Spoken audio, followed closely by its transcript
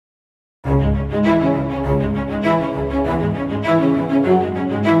Hey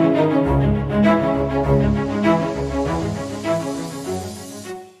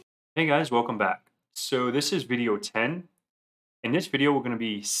guys, welcome back. So this is video 10. In this video, we're going to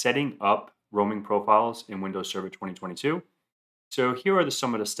be setting up roaming profiles in Windows Server 2022. So here are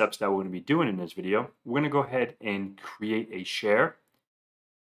some of the steps that we're going to be doing in this video. We're going to go ahead and create a share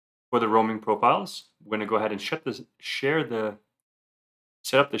for the roaming profiles. We're going to go ahead and set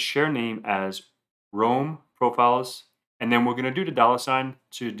up the share name as roam profiles, and then we're going to do the $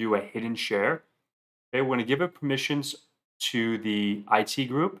 to do a hidden share. Okay, we're going to give it permissions to the IT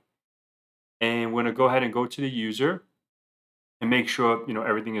group. And we're going to go ahead and go to the user and make sure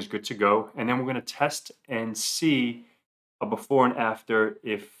everything is good to go. And then we're going to test and see a before and after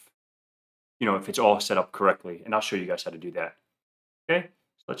if it's all set up correctly. And I'll show you guys how to do that. Okay,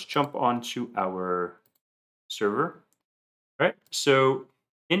 so let's jump onto our server. All right, so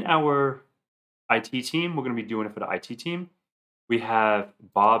in our IT team, we're going to be doing it for the IT team. We have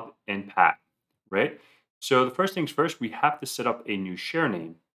Bob and Pat, right? So the first things first, we have to set up a new share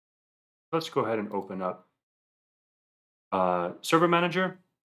name. Let's go ahead and open up Server Manager,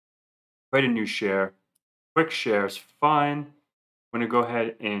 create a new share. Quick share is fine. I'm going to go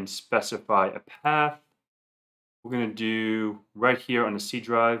ahead and specify a path. We're going to do right here on the C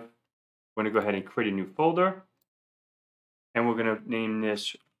drive. We're going to go ahead and create a new folder. And we're going to name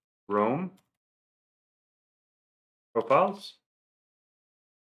this Roam Profiles.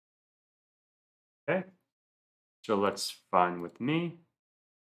 Okay, so that's fine with me.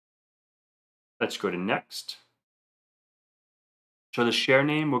 Let's go to next. So the share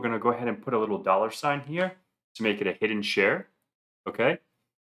name, we're going to go ahead and put a little $ here to make it a hidden share. Okay,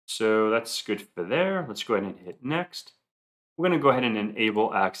 so that's good for there. Let's go ahead and hit next. We're going to go ahead and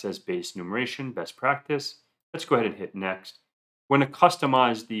enable access-based enumeration, best practice. Let's go ahead and hit next. We're going to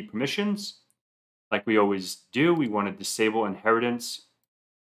customize the permissions like we always do. We want to disable inheritance.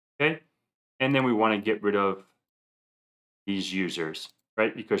 Okay, and then we want to get rid of these users,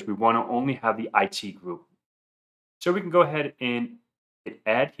 right? Because we want to only have the IT group. So we can go ahead and hit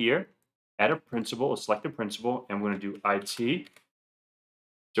add here, add a principal, select a principal, and we're going to do IT.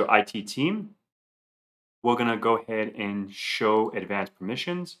 So IT team, we're going to go ahead and show advanced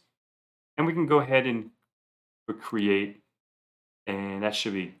permissions, and we can go ahead and create, and that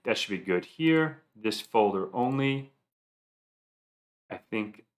should be good here. This folder only. I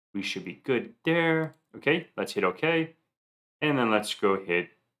think we should be good there. Okay, let's hit OK, and then let's go hit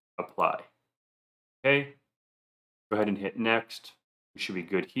apply. Okay. Go ahead and hit next. We should be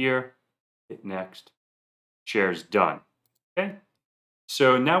good here. Hit next. Share is done. Okay.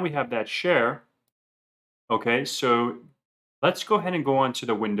 So now we have that share. Okay. So let's go ahead and go on to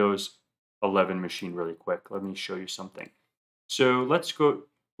the Windows 11 machine really quick. Let me show you something. So let's go.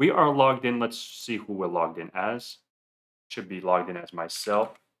 We are logged in. Let's see who we're logged in as. Should be logged in as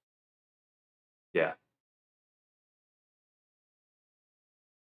myself. Yeah.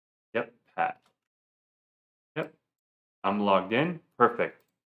 Yep. Pat. Yep. I'm logged in. Perfect.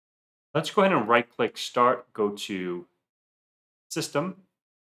 Let's go ahead and right click start, go to system.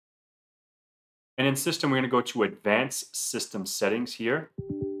 And in system, we're going to go to advanced system settings here.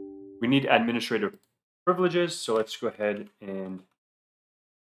 We need administrative privileges. So let's go ahead and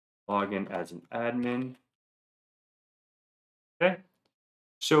log in as an admin. Okay.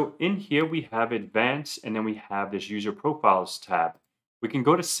 So in here, we have advanced, and then we have this user profiles tab. We can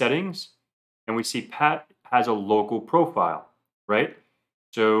go to settings and we see Pat has a local profile, right?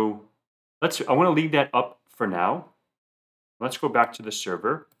 So I want to leave that up for now. Let's go back to the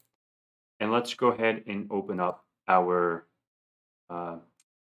server and let's go ahead and open up our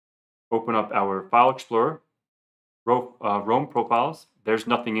File Explorer, Roam profiles. There's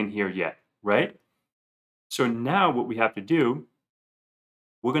nothing in here yet, right? So now what we have to do,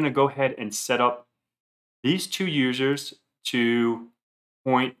 we're going to go ahead and set up these two users to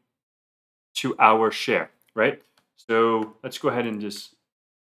point to our share, right? So let's go ahead and just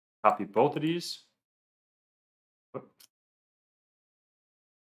copy both of these. All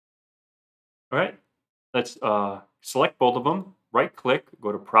right, let's select both of them, right click,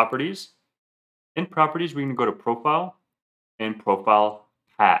 go to properties. In properties, we can go to profile and profile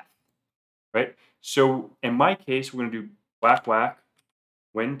path, right? So in my case, we're gonna do //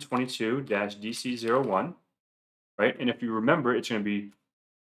 win22-dc01, right? And if you remember, it's gonna be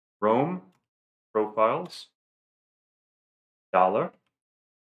roam profiles $.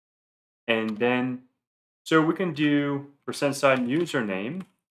 And then, so we can do %sign username,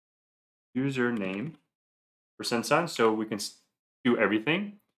 %sign, so we can do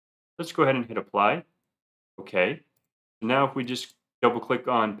everything. Let's go ahead and hit apply. Okay. So now if we just double click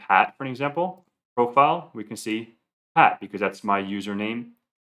on Pat, for an example, profile, we can see Pat because that's my username.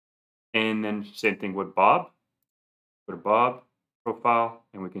 And then same thing with Bob. Go to Bob profile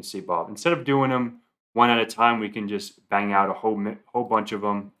and we can see Bob. Instead of doing them one at a time, we can just bang out a whole bunch of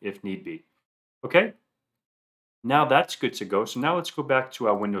them if need be. Okay, now that's good to go. So now let's go back to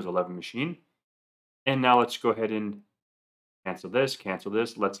our Windows 11 machine. And now let's go ahead and cancel this, cancel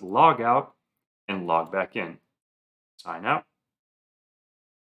this. Let's log out and log back in. Sign out.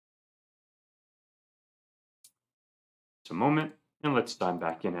 Just a moment. And let's sign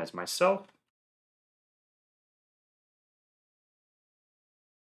back in as myself.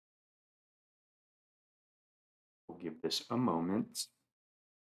 We'll give this a moment.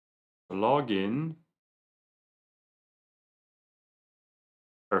 Log in.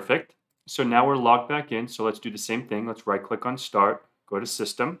 Perfect. So now we're logged back in. So let's do the same thing. Let's right click on Start, go to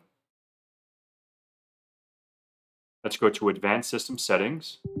System. Let's go to Advanced System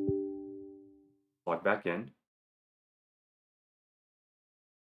Settings. Log back in.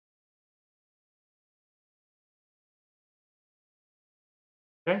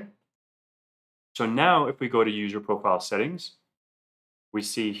 Okay. So now if we go to User Profile Settings, we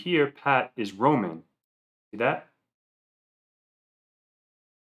see here Pat is roaming. See that?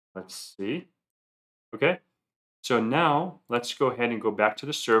 Let's see. Okay. So now let's go ahead and go back to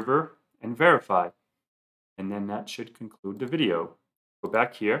the server and verify. And then that should conclude the video. Go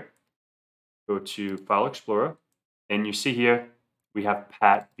back here, go to File Explorer, and you see here we have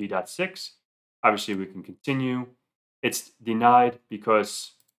Pat v.6. Obviously, we can continue. It's denied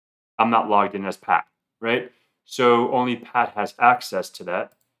because I'm not logged in as Pat, right? So only Pat has access to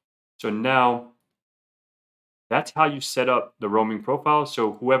that. So now that's how you set up the roaming profile.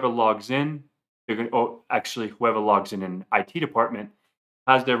 So whoever logs in, actually whoever logs in an IT department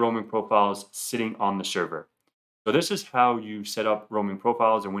has their roaming profiles sitting on the server. So this is how you set up roaming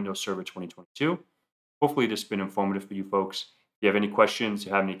profiles in Windows Server 2022. Hopefully this has been informative for you folks. If you have any questions,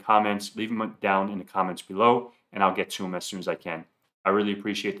 you have any comments, leave them down in the comments below and I'll get to them as soon as I can. I really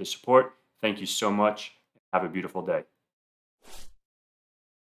appreciate the support. Thank you so much. Have a beautiful day.